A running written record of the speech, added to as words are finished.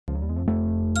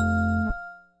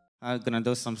I'm gonna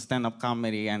do some stand-up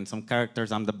comedy and some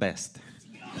characters. I'm the best.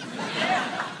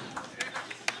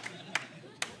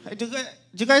 Hey, did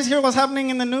you guys hear what's happening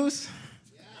in the news?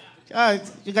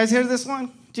 You guys hear this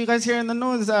one? Did you guys hear in the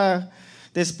news?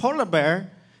 This polar bear,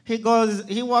 he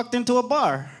walked into a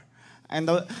bar, and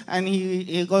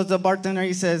he goes to the bartender.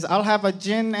 He says, "I'll have a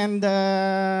gin and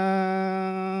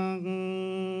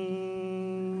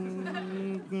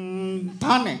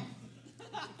tonic."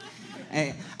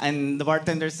 And the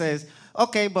bartender says,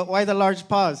 "Okay, but why the large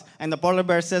paws?" And the polar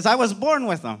bear says, "I was born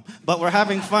with them, but we're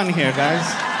having fun here, guys."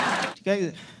 You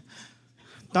guys,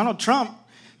 Donald Trump.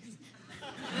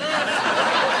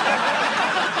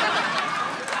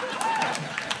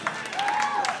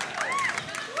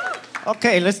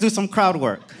 Okay, let's do some crowd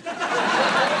work.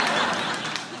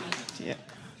 Yeah.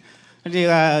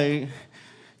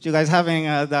 You guys having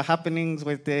the happenings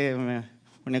with the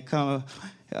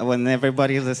when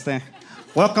everybody's listening?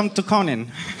 Welcome to Conan.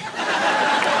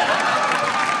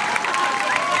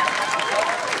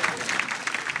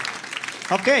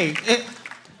 Okay,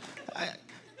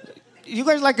 you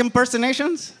guys like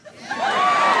impersonations?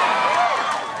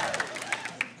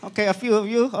 Okay, a few of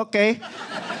you. Okay.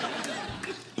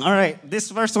 All right,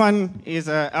 this first one is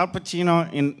Al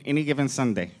Pacino in Any Given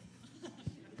Sunday.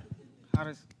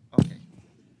 Okay.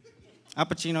 Al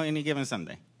Pacino, Any Given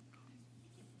Sunday.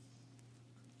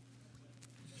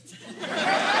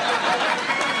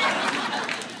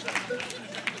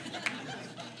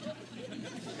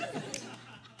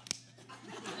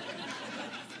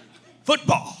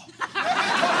 Football.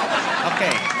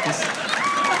 Okay.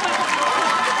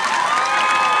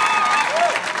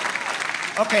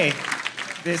 Okay.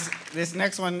 This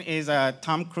next one is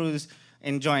Tom Cruise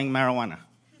enjoying marijuana.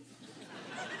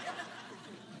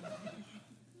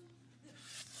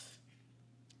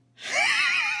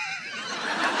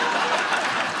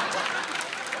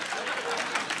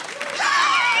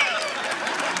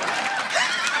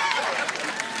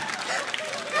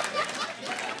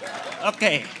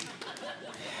 Okay.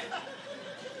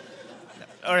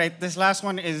 All right, this last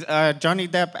one is Johnny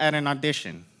Depp at an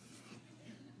audition.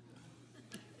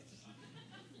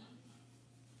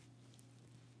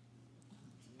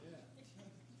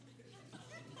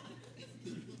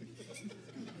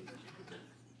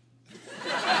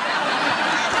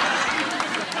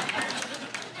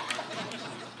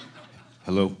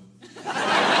 Hello.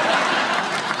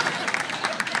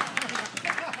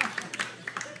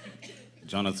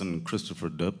 Jonathan Christopher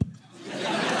Depp,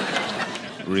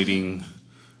 reading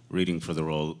for the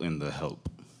role in The Help.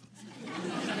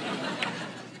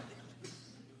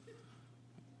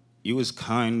 You is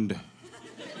kind.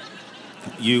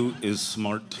 You is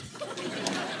smart.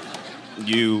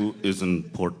 You is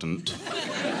important.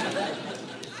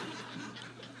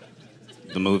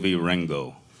 The movie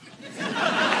Rango.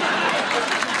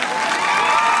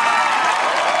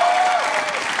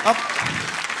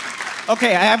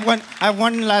 Okay, I have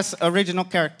one last original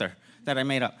character that I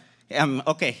made up.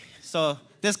 Okay, so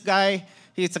this guy,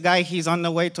 he's on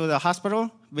the way to the hospital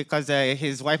because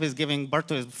his wife is giving birth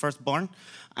to his firstborn,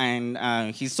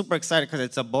 and he's super excited because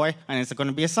it's a boy and it's going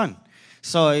to be a son.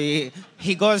 So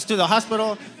he goes to the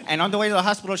hospital, and on the way to the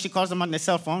hospital, she calls him on the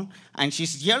cell phone, and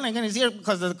she's yelling in his ear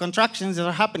because of the contractions that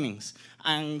are happening.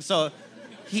 And so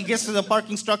he gets to the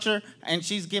parking structure, and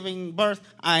she's giving birth,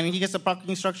 and he gets to the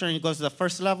parking structure, and he goes to the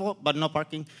first level, but no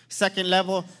parking. Second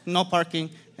level, no parking.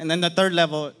 And then the third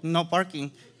level, no parking.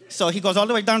 So he goes all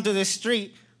the way down to the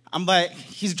street, but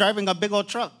he's driving a big old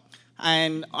truck.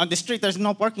 And on the street, there's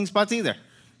no parking spots either,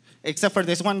 except for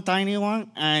this one tiny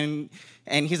one, and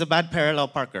he's a bad parallel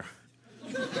parker.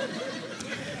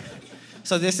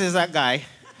 So this is that guy.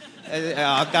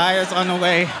 A guy is on the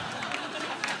way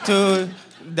to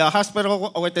the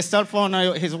hospital with the cell phone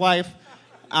of his wife,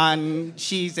 and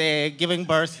she's giving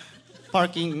birth,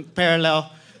 parking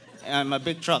parallel, a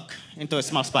big truck into a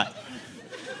small spot.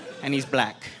 And he's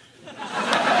black.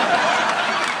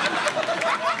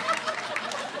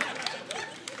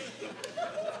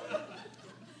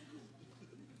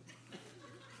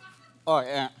 Oh,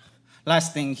 yeah.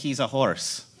 Last thing, he's a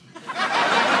horse.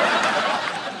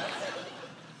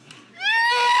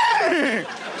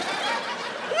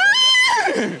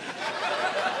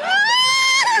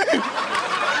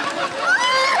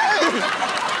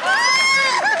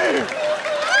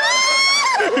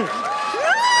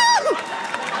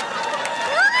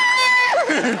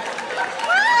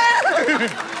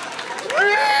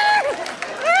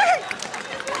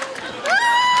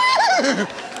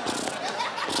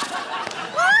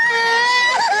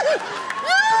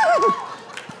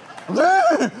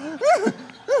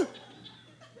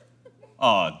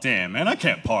 Aw, damn, man, I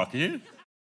can't park here.